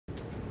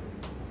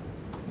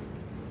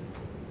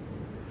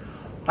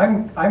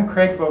I'm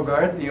Craig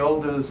Boogaard, the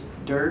old as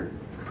dirt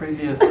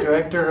previous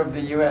director of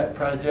the UATT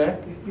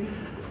project.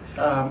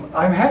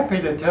 I'm happy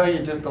to tell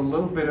you just a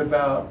little bit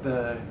about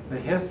the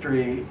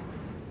history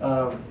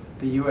of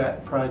the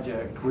UATT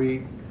project.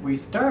 We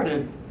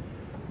started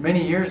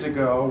many years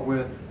ago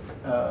with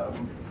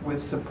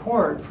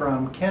support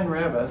from Ken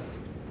Revis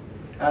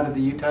out of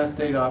the Utah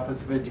State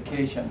Office of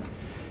Education.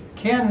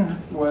 Ken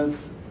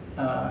was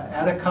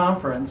at a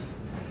conference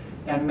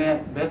and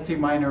met Betsy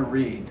Minor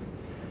Reed.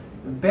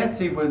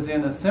 Betsy was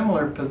in a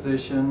similar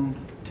position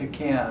to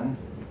Ken,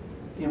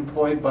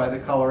 employed by the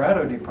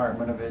Colorado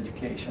Department of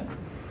Education.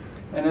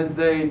 And as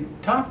they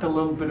talked a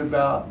little bit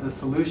about the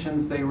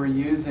solutions they were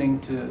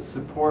using to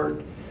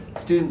support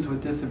students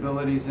with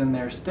disabilities in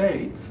their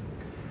states,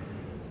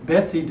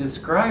 Betsy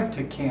described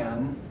to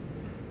Ken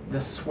the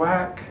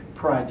SWAC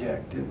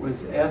project. It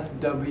was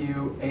SWAAC,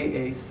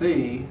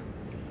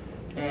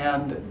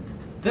 and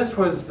this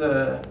was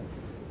the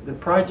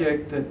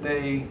project that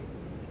they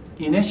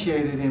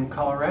initiated in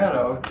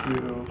Colorado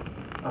to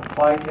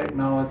apply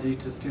technology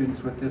to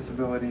students with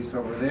disabilities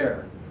over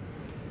there.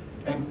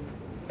 And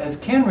as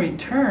Ken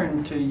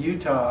returned to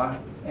Utah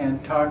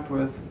and talked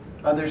with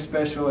other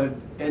special ed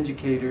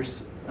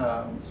educators,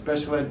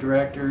 special ed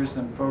directors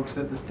and folks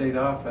at the state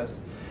office,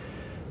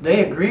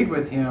 they agreed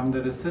with him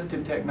that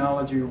assistive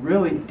technology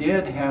really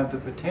did have the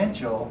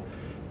potential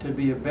to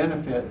be a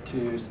benefit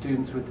to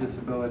students with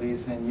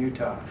disabilities in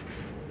Utah.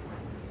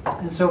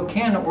 And so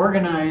Ken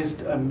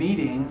organized a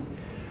meeting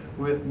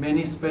with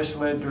many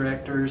special ed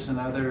directors and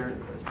other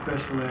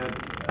special ed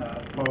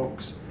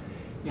folks,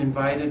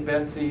 invited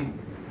Betsy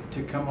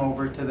to come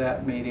over to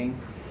that meeting,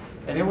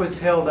 and it was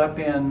held up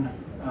in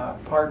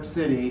Park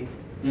City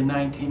in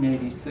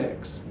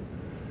 1986.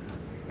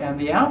 And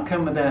the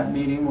outcome of that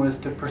meeting was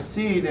to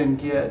proceed and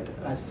get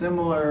a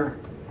similar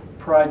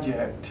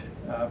project,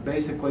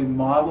 basically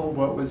model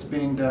what was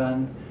being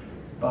done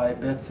by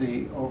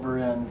Betsy over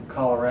in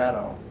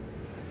Colorado.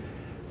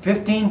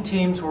 15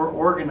 teams were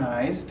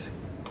organized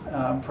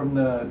from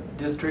the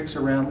districts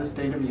around the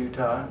state of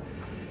Utah,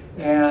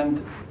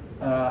 and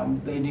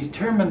they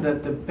determined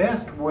that the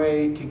best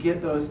way to get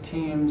those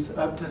teams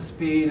up to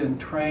speed and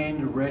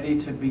trained, ready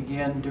to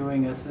begin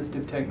doing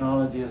assistive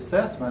technology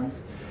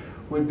assessments,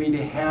 would be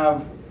to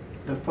have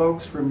the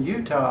folks from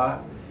Utah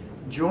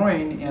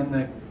join in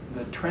the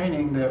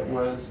training that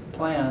was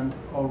planned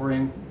over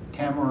in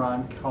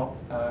Tamarron,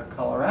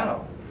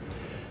 Colorado.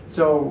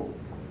 So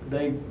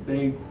they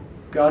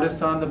got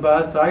us on the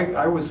bus.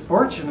 I was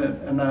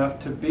fortunate enough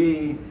to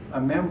be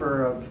a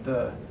member of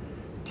the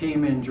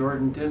team in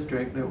Jordan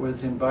District that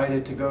was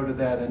invited to go to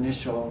that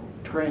initial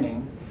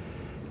training.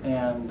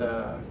 And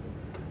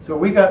so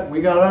we got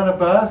on a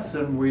bus,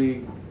 and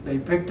they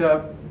picked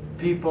up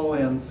people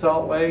in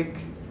Salt Lake,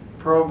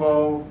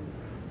 Provo,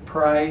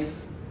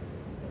 Price,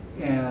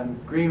 and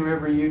Green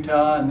River,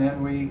 Utah, and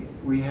then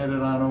we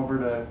headed on over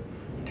to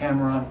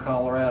Tamarron,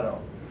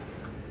 Colorado.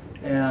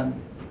 And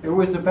it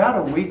was about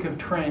a week of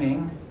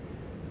training.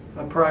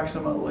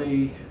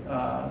 Approximately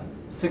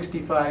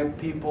 65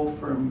 people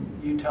from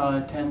Utah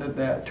attended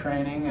that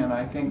training, and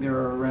I think there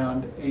were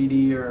around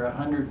 80 or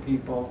 100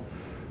 people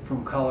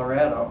from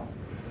Colorado.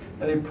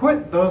 And they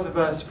put those of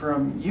us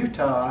from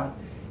Utah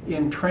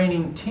in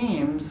training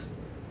teams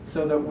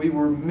so that we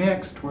were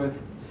mixed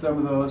with some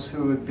of those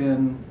who had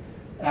been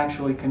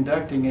actually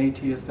conducting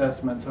AT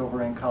assessments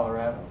over in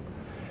Colorado.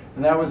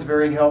 And that was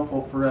very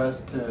helpful for us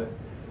to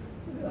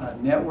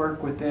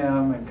network with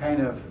them and kind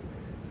of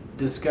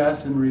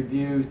discuss and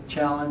review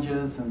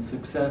challenges and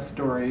success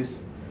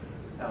stories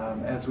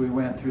as we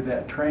went through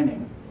that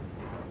training.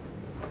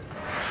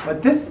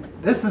 But this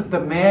is the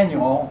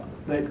manual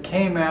that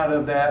came out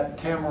of that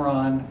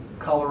Tamarron,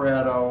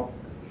 Colorado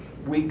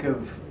week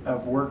of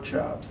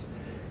workshops.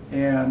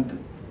 And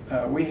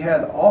we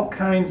had all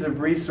kinds of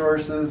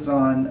resources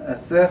on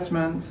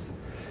assessments,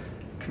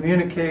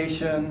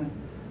 communication,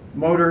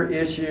 motor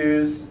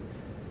issues,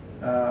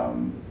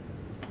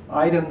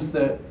 items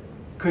that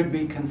could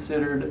be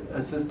considered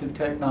assistive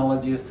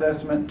technology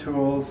assessment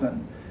tools,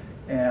 and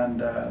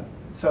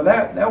so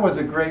that was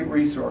a great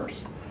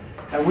resource.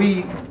 And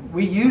we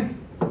used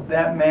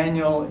that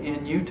manual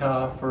in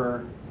Utah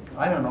for,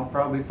 I don't know,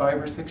 probably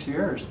 5 or 6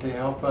 years to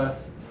help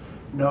us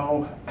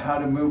know how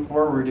to move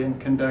forward in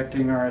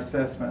conducting our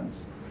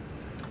assessments.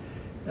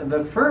 And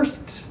the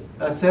first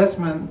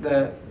assessment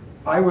that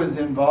I was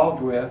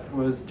involved with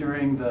was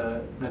during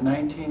the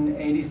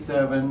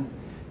 1987-88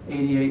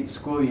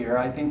 school year.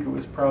 I think it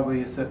was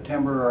probably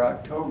September or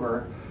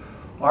October.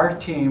 Our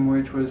team,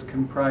 which was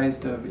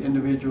comprised of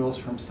individuals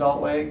from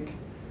Salt Lake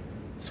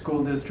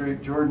School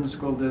District, Jordan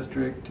School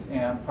District,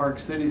 and Park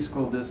City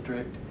School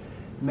District,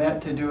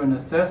 met to do an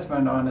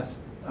assessment on a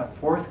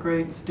 4th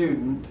grade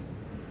student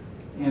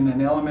in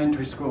an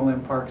elementary school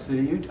in Park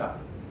City, Utah.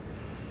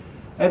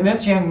 And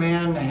this young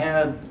man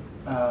had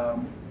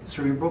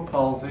cerebral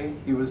palsy.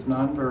 He was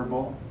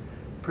nonverbal,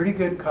 pretty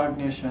good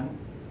cognition.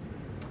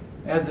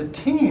 As a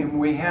team,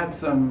 we had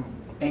some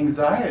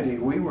anxiety.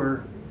 We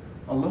were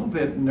a little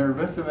bit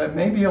nervous,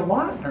 maybe a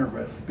lot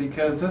nervous,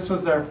 because this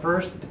was our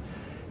first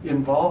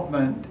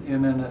involvement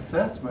in an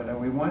assessment, and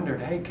we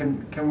wondered, hey,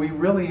 can we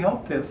really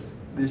help this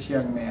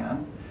young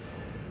man?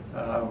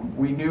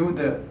 We knew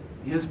that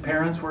his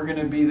parents were going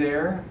to be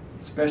there,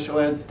 special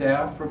ed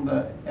staff from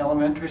the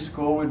elementary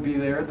school would be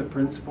there, the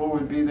principal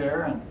would be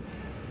there,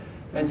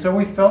 and so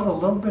we felt a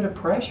little bit of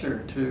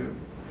pressure to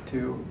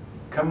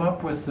come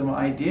up with some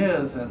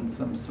ideas and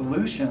some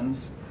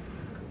solutions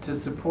to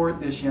support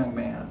this young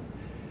man.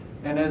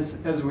 And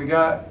as we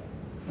got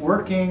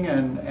working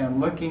and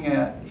looking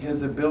at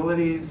his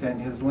abilities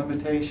and his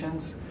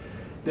limitations,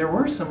 there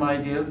were some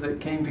ideas that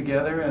came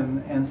together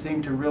and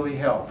seemed to really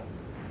help.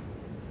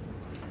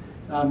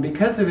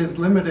 Because of his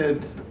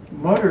limited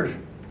motor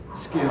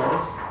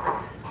skills,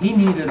 he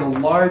needed a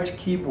large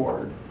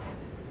keyboard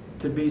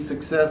to be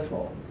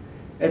successful.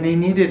 And he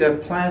needed a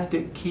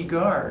plastic key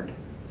guard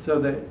so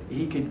that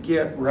he could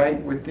get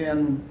right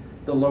within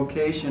the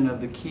location of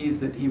the keys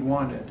that he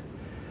wanted.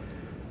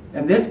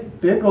 And this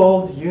big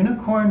old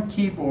unicorn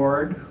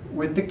keyboard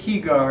with the key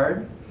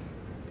guard,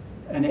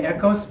 an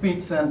Echo speech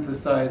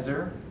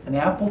synthesizer, an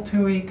Apple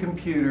IIe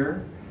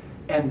computer,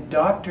 and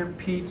Dr.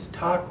 Pete's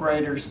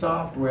TalkWriter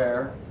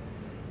software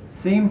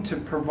seemed to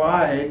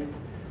provide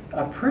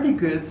a pretty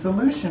good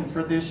solution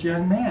for this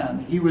young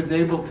man. He was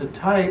able to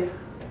type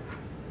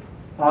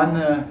on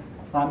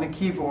the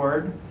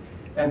keyboard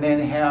and then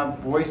have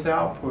voice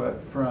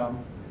output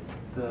from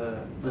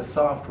the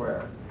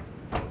software.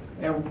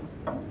 And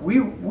we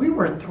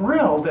were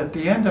thrilled at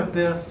the end of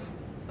this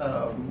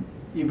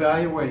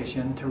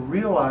evaluation to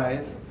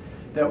realize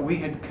that we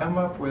had come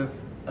up with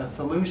a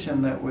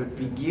solution that would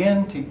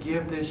begin to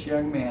give this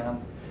young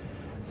man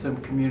some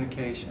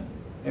communication.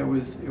 It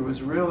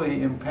was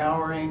really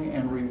empowering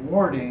and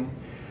rewarding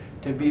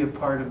to be a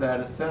part of that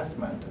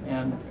assessment.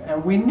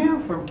 And we knew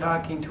from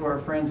talking to our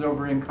friends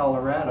over in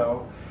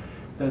Colorado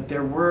that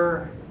there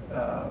were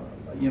a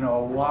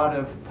lot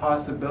of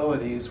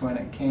possibilities when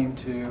it came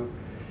to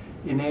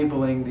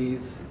enabling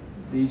these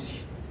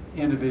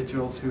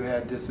individuals who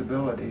had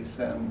disabilities,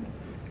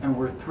 and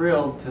we're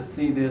thrilled to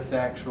see this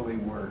actually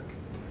work.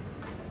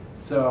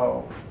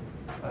 So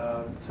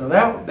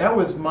that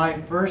was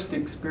my first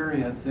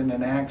experience in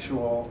an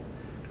actual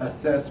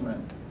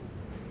assessment.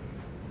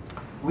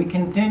 We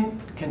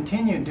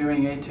continued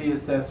doing AT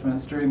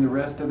assessments during the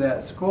rest of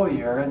that school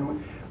year,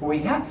 and we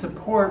had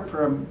support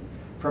from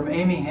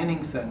Amy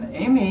Henningsen.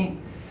 Amy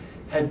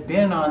had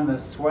been on the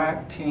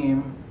SWAC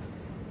team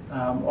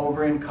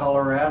over in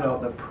Colorado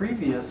the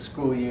previous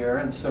school year,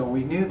 and so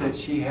we knew that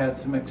she had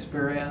some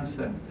experience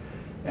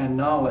and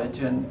knowledge.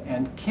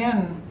 And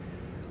Ken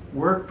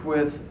worked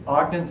with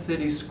Ogden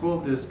City School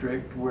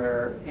District,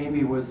 where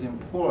Amy was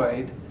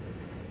employed,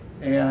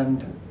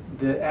 and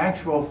the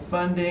actual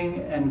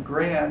funding and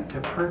grant to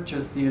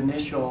purchase the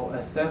initial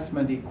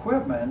assessment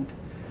equipment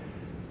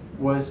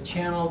was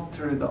channeled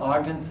through the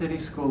Ogden City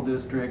School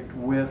District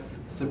with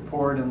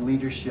support and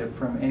leadership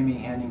from Amy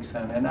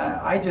Henningsen. And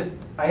I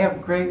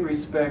have great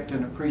respect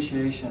and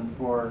appreciation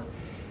for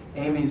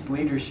Amy's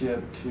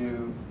leadership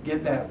to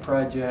get that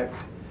project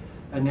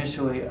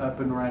initially up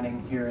and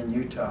running here in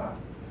Utah.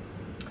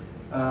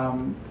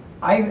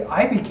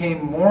 I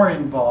became more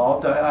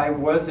involved. I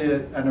was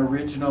an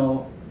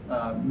original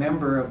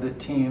member of the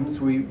teams.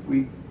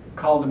 We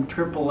called them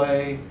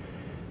AAA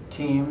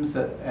teams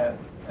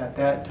at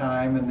that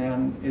time, and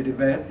then it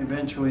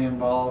eventually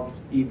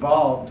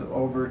evolved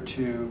over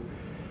to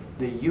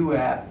the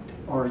UATT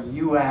or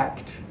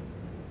UAACT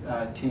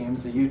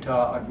teams, the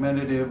Utah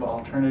Augmentative,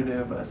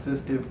 Alternative,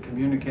 Assistive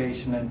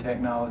Communication and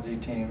Technology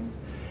Teams.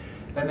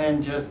 And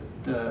then just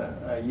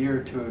a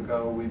year or two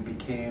ago, we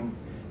became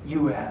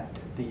UATT,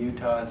 the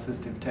Utah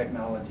Assistive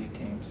Technology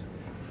Teams.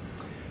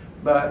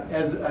 But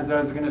as I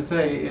was going to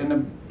say, in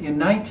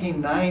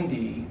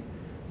 1990,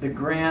 the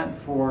grant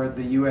for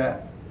the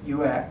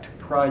UAACT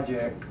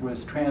project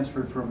was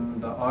transferred from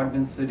the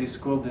Ogden City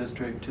School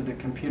District to the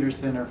Computer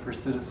Center for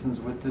Citizens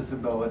with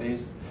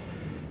Disabilities,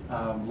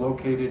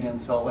 located in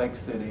Salt Lake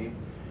City,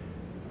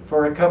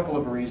 for a couple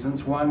of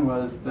reasons. One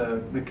was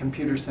the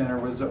Computer Center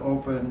was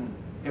open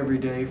every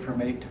day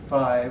from 8 to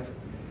 5,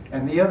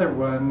 and the other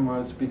one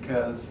was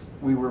because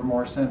we were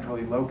more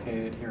centrally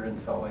located here in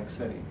Salt Lake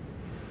City.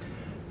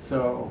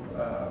 So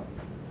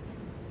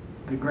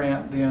the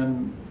grant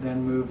then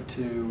moved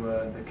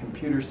to the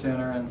Computer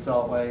Center in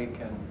Salt Lake,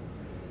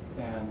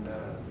 and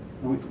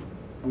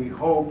we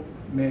hope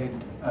made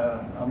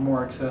a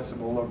more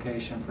accessible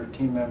location for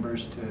team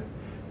members to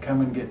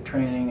come and get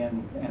training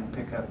and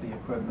pick up the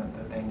equipment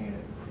that they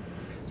needed.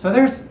 So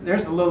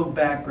there's a little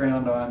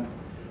background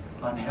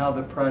on how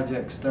the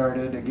project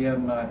started.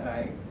 Again,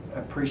 I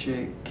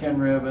appreciate Ken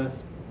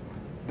Revis,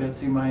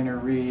 Betsy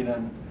Miner-Reed,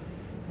 and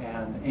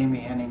Amy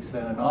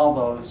Henningsen, and all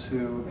those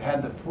who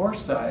had the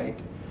foresight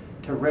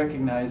to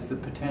recognize the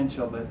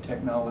potential that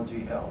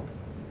technology held.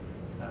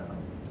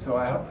 So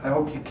I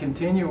hope you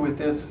continue with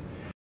this